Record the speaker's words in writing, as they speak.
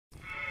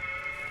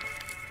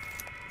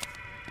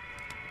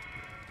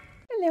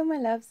Hello my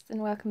loves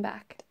and welcome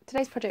back.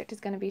 Today's project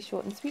is going to be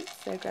short and sweet,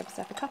 so grab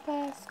yourself a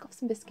cuppa, scoff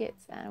some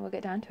biscuits and we'll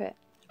get down to it.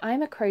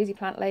 I'm a crazy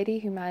plant lady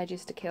who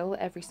manages to kill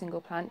every single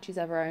plant she's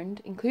ever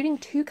owned, including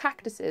 2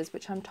 cactuses,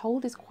 which I'm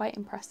told is quite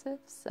impressive.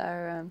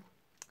 But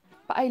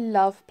I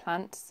love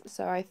plants,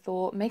 so I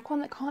thought make one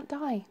that can't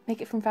die,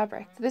 make it from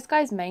fabric. So this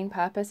guy's main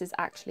purpose is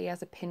actually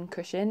as a pin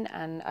cushion,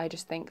 and I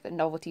just think that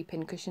novelty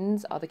pin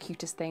cushions are the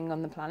cutest thing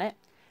on the planet.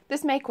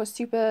 This make was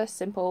super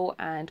simple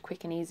and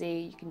quick and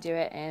easy. You can do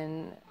it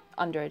in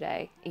under a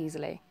day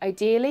easily.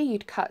 Ideally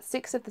you'd cut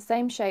 6 of the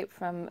same shape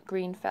from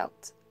green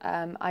felt.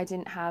 I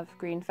didn't have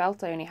green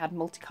felt, I only had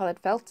multicolored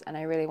felt, and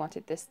I really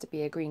wanted this to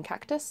be a green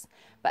cactus,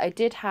 but I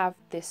did have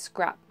this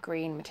scrap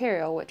green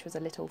material which was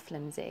a little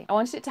flimsy. I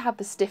wanted it to have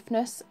the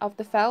stiffness of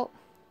the felt,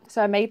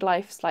 so I made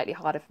life slightly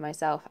harder for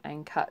myself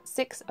and cut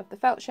 6 of the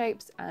felt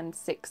shapes and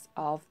 6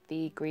 of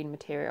the green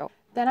material.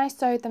 Then I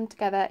sewed them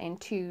together in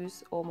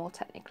 2s, or more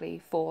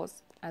technically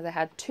 4s, as I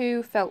had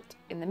 2 felt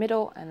in the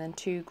middle and then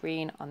 2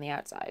 green on the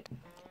outside.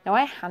 Now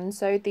I hand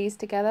sewed these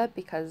together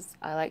because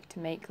I like to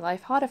make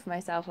life harder for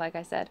myself, like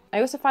I said.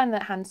 I also find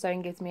that hand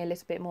sewing gives me a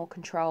little bit more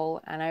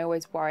control, and I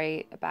always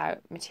worry about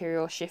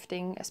material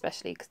shifting,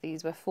 especially because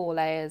these were 4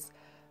 layers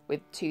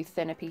with 2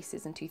 thinner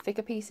pieces and 2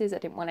 thicker pieces. I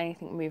didn't want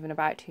anything moving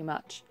about too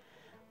much,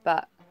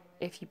 but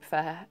if you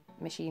prefer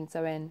machine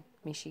sewing,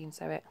 machine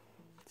sew it.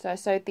 So I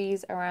sewed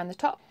these around the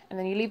top, and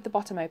then you leave the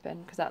bottom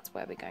open because that's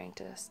where we're going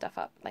to stuff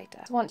up later.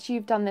 So once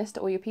you've done this to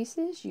all your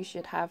pieces, you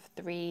should have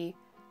 3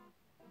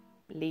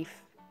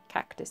 leaf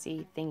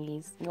cactusy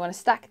thingies. You want to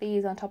stack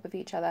these on top of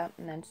each other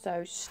and then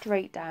sew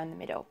straight down the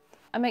middle.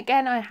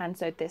 Again, I hand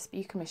sewed this, but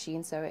you can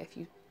machine sew it if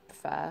you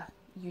prefer.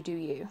 You do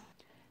you.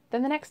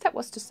 Then the next step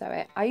was to sew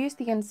it. I used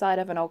the inside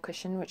of an old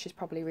cushion, which is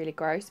probably really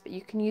gross, but you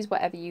can use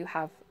whatever you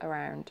have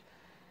around.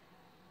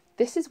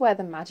 This is where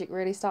the magic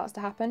really starts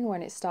to happen,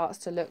 when it starts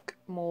to look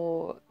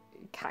more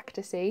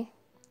cactusy.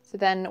 So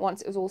then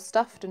once it was all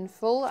stuffed and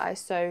full, I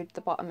sewed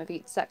the bottom of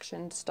each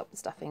section to stop the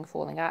stuffing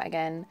falling out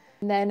again,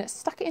 and then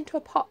stuck it into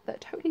a pot that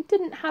totally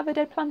didn't have a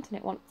dead plant in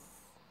it once.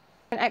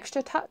 For an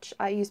extra touch,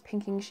 I used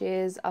pinking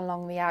shears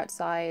along the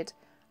outside.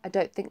 I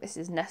don't think this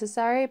is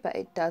necessary, but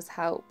it does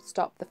help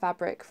stop the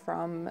fabric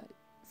from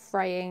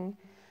fraying,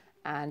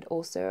 and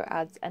also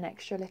adds an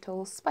extra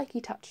little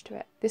spiky touch to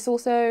it. This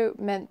also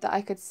meant that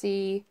I could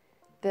see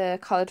the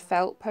coloured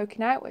felt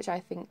poking out, which I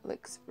think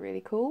looks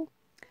really cool.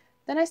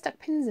 Then I stuck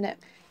pins in it,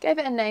 gave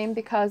it a name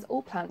because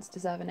all plants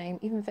deserve a name,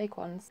 even fake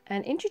ones,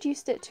 and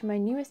introduced it to my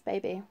newest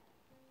baby.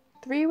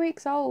 3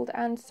 weeks old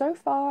and so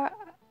far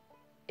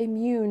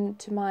immune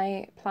to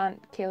my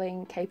plant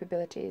killing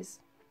capabilities.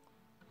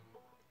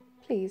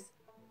 Please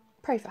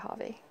pray for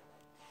Harvey.